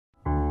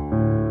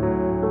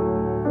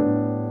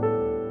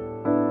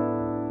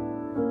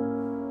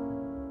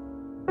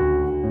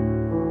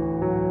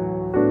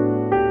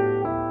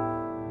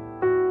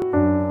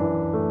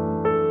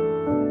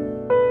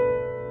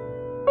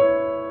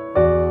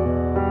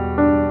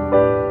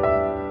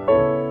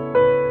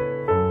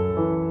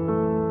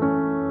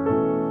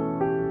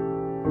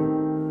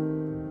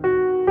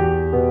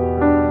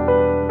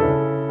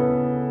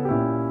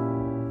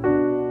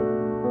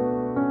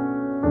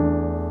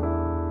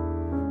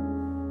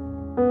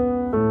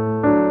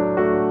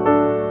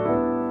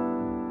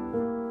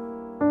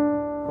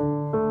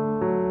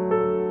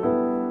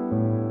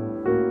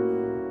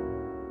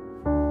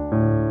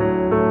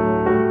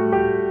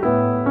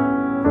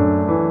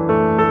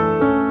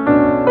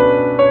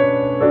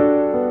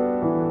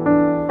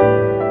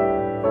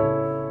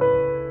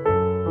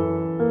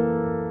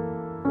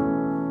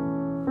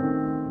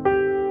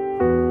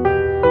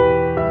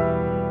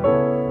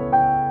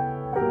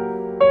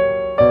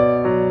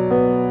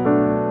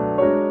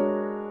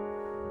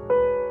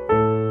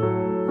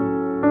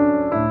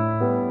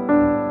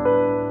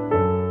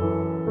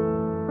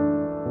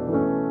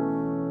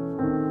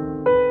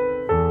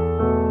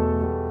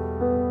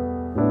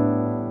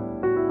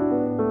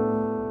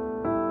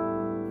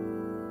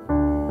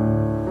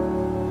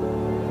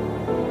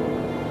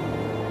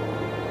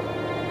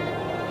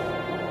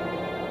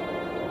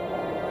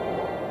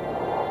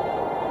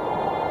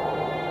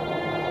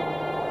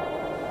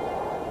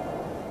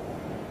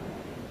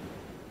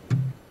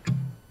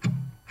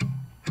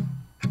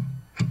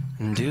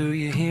Do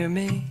you hear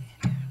me?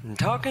 I'm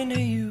talking to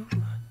you.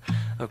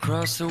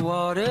 Across the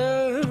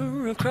water,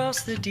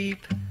 across the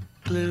deep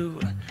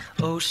blue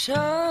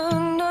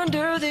ocean,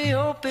 under the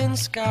open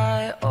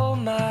sky. Oh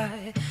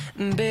my,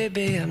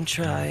 baby, I'm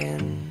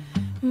trying.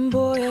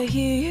 Boy, I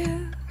hear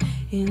you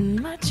in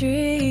my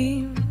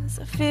dreams.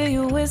 I feel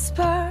you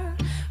whisper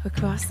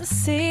across the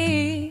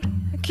sea.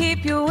 I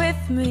keep you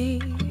with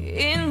me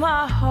in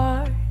my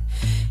heart.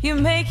 You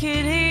make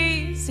it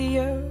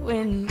easier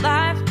when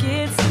life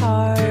gets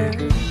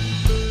hard.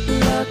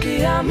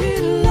 Lucky I'm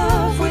in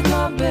love with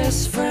my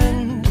best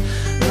friend.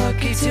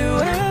 Lucky to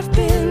have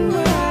been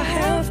where I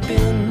have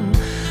been.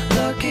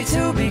 Lucky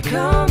to be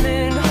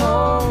coming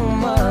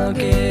home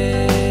again.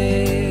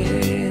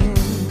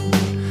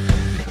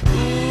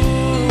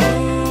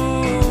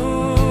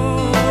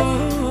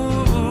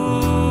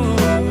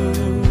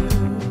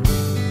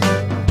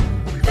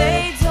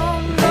 They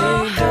don't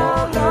know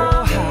how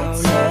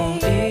long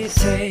it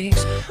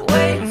takes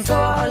waiting for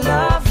a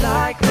love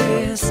like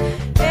this.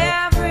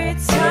 every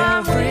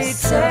time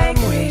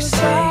We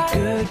say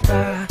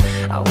goodbye.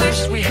 I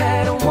wish we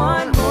had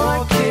one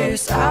more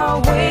kiss.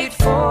 I'll wait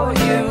for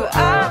you.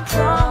 I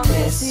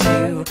promise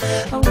you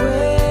I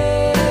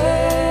will.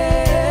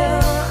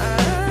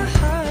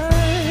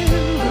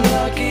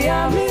 Lucky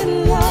I'm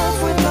in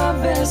love with my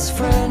best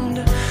friend.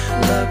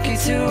 Lucky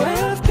to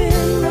have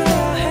been where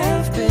I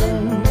have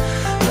been.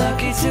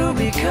 Lucky to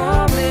be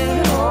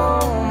coming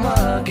home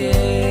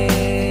again.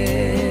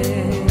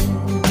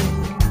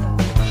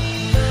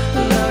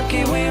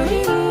 Lucky we're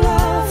in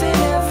love in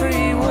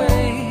every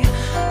way.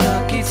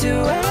 Lucky to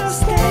have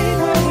stayed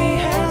where we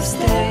have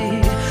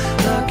stayed.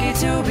 Lucky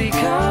to be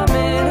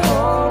coming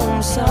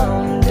home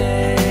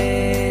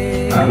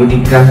someday. Aku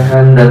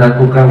nikahkan dan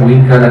aku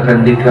kawinkan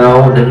akan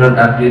dikau dengan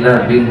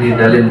Qilla binti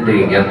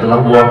Dalenting yang telah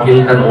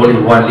mewakilkan oleh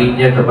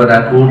walinya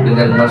kepada aku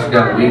dengan mas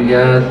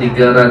kawinnya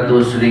Rp300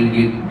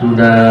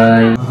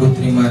 tunai. Aku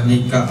terima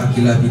nikah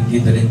Qilla binti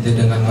Dalenting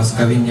dengan mas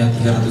kawinnya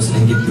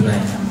Rp300 tunai.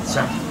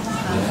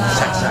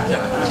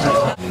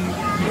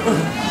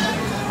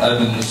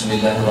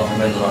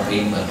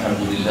 Bismillahirrahmanirrahim.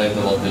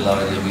 Alhamdulillahirabbil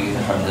alamin.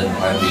 Hamdan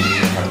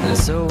hamidin hamdan.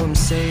 So I'm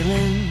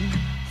sailing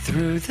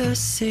through the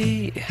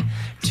sea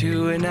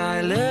to an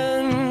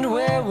island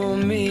where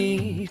we'll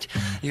meet.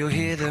 You'll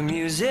hear the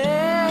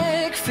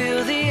music,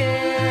 feel the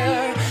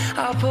air.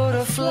 I'll put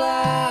a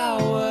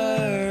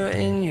flower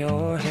in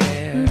your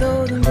hair.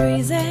 golden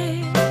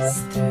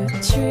breezes through the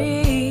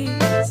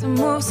trees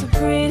move so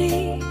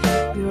pretty.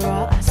 You're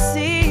all I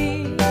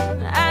see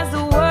as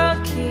the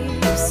world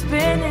keeps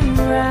spinning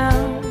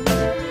round.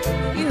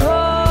 You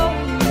hold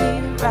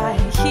me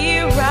right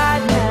here,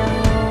 right now.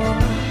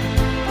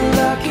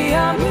 Lucky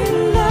I'm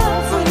in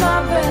love with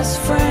my best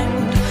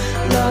friend.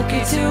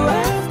 Lucky to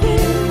have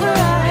been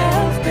where I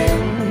have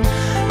been.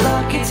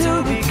 Lucky to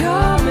be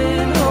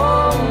coming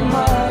home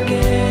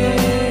again.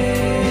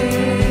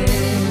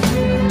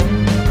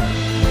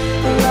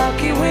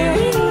 Lucky we're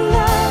in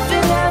love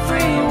in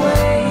every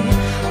way.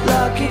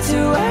 Lucky to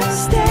have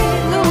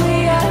stayed where we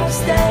have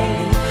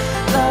stayed.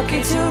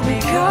 Lucky to be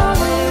coming